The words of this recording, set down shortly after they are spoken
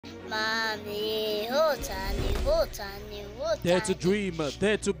Mommy, Mottanni, Mottanni, Mottanni. Dare to dream,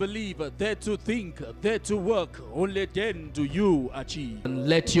 dare to believe, dare to think, dare to work. Only then do you achieve. And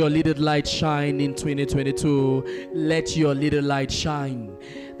let your little light shine in 2022. Let your little light shine.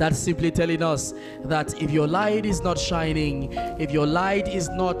 That's simply telling us that if your light is not shining, if your light is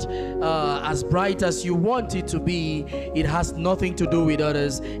not as bright as you want it to be, it has nothing to do with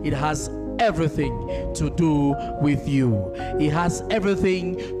others. It has everything to do with you. It has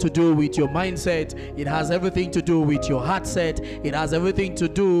everything to do with your mindset. It has everything to do with your heart set. It has everything to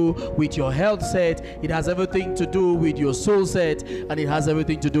do with your health set. It has everything to do with your soul set, and it has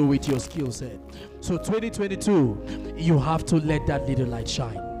everything to do with your skill set. So 2022, you have to let that little light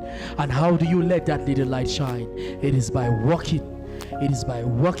shine. And how do you let that little light shine? It is by working. It is by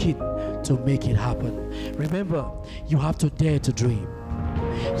working to make it happen. Remember, you have to dare to dream.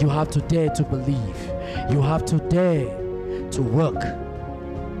 You have to dare to believe. You have to dare to work.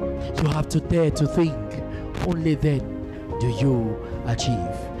 You have to dare to think. Only then do you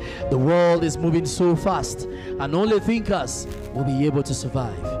achieve. The world is moving so fast, and only thinkers will be able to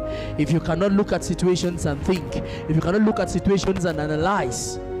survive. If you cannot look at situations and think, if you cannot look at situations and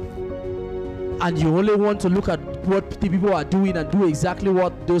analyze, and you only want to look at what the people are doing and do exactly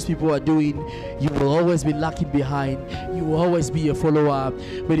what those people are doing, you will always be lacking behind. You will always be a follower.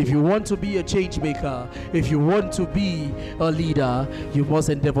 But if you want to be a change maker, if you want to be a leader, you must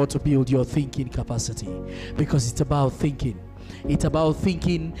endeavor to build your thinking capacity, because it's about thinking. It's about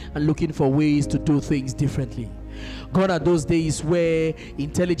thinking and looking for ways to do things differently. Gone are those days where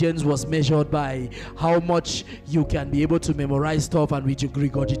intelligence was measured by how much you can be able to memorize stuff and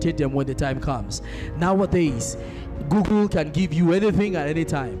regurgitate them when the time comes. Nowadays, Google can give you anything at any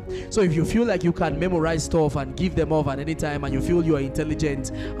time. So if you feel like you can memorize stuff and give them off at any time and you feel you are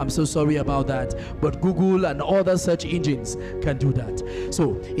intelligent, I'm so sorry about that. But Google and other search engines can do that.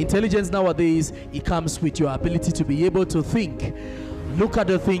 So intelligence nowadays, it comes with your ability to be able to think. Look at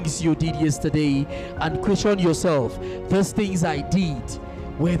the things you did yesterday and question yourself. Those things I did,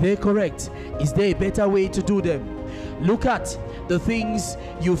 were they correct? Is there a better way to do them? Look at the things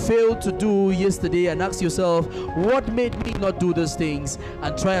you failed to do yesterday and ask yourself, what made me not do those things?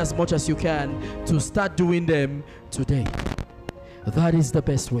 And try as much as you can to start doing them today. That is the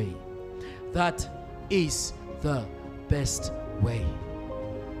best way. That is the best way.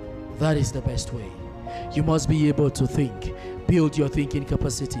 That is the best way. You must be able to think. Build your thinking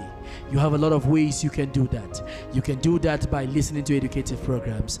capacity. You have a lot of ways you can do that. You can do that by listening to educative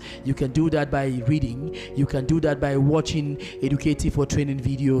programs. You can do that by reading. You can do that by watching educative or training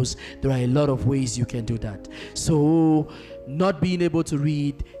videos. There are a lot of ways you can do that. So not being able to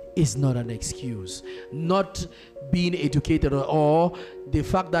read is not an excuse. Not being educated or the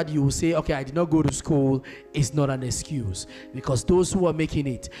fact that you say, okay, I did not go to school, is not an excuse. Because those who are making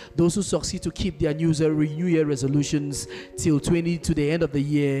it, those who succeed to keep their New Year resolutions till to the end of the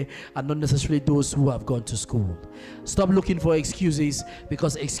year, are not necessarily those who have gone to school. Stop looking for excuses,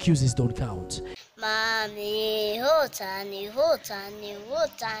 because excuses don't count. Mommy, Mottanni, Mottanni,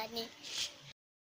 Mottanni.